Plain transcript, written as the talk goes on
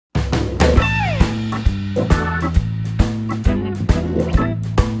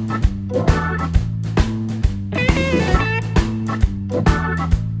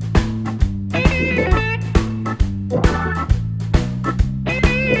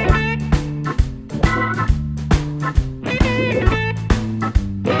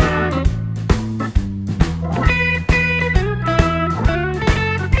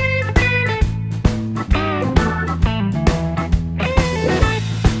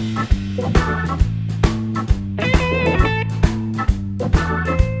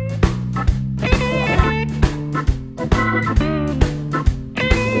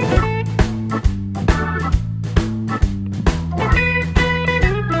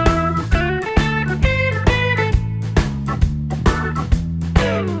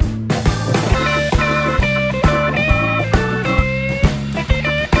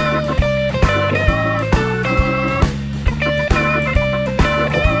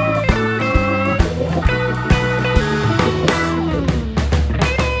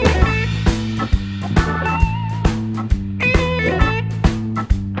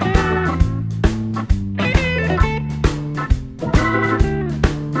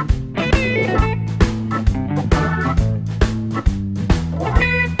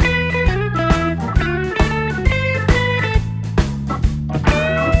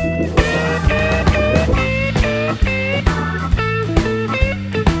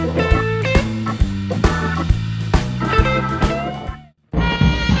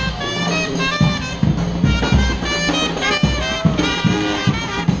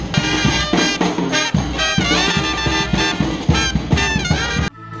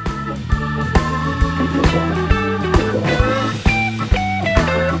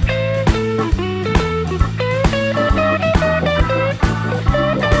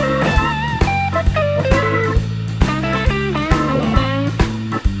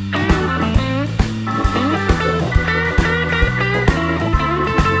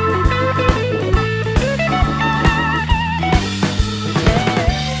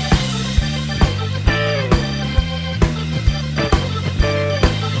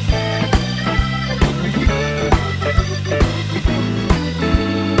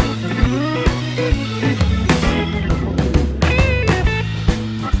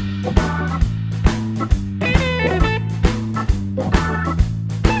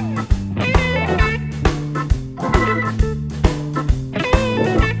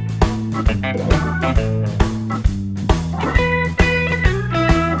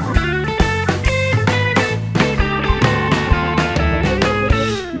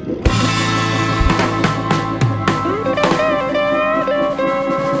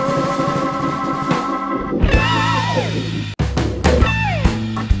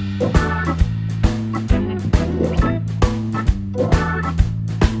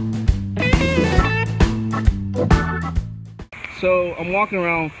So I'm walking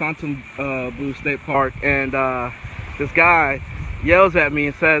around Fontainebleau State Park, and this guy yells at me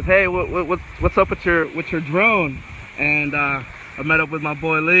and says, "Hey, what's up with your drone?" And I met up with my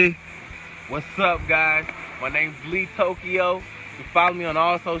boy Lee. What's up, guys? My name's Lee Tokyo. You can follow me on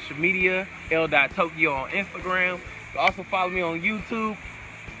all social media, L.Tokyo on Instagram. You can also follow me on YouTube,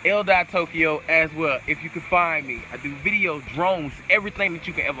 L.Tokyo as well. If you can find me, I do videos, drones, everything that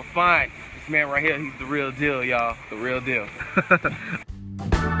you can ever find. This man right here, he's the real deal, y'all. The real deal.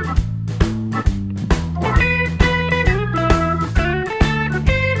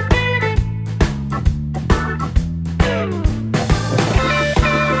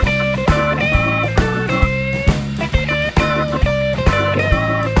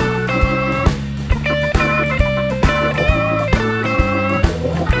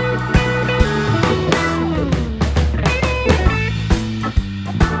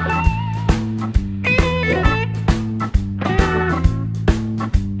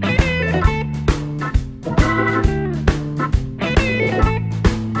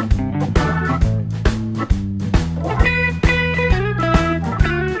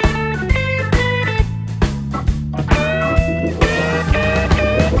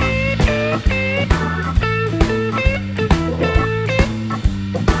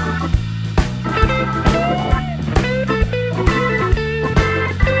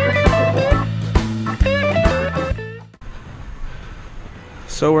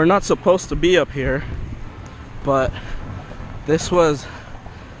 So we're not supposed to be up here, but this was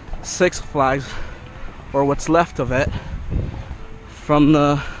Six Flags, or what's left of it, from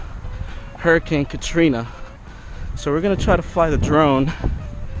the Hurricane Katrina. So we're gonna try to fly the drone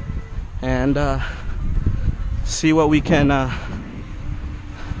and see what we can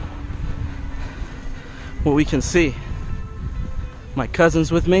see. My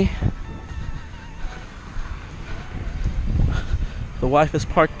cousin's with me. The wife is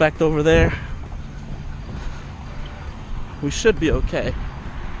parked back over there. We should be okay.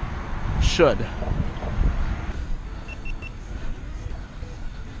 Should.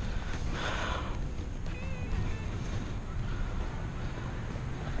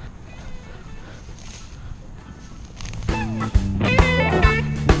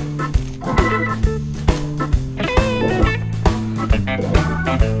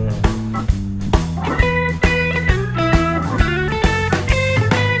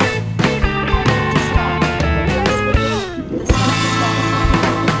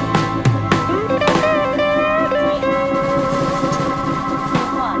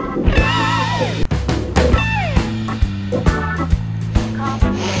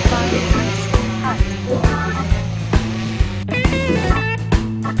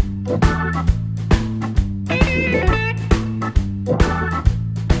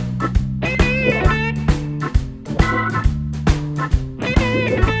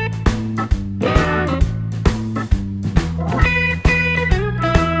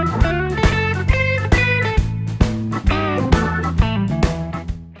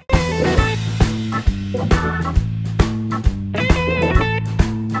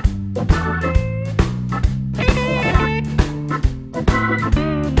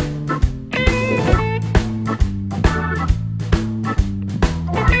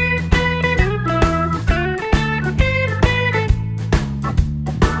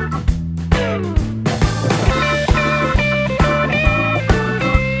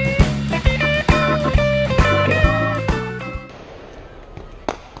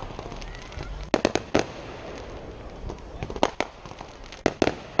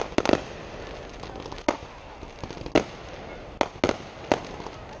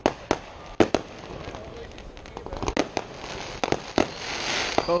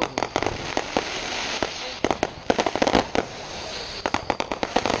 Oh.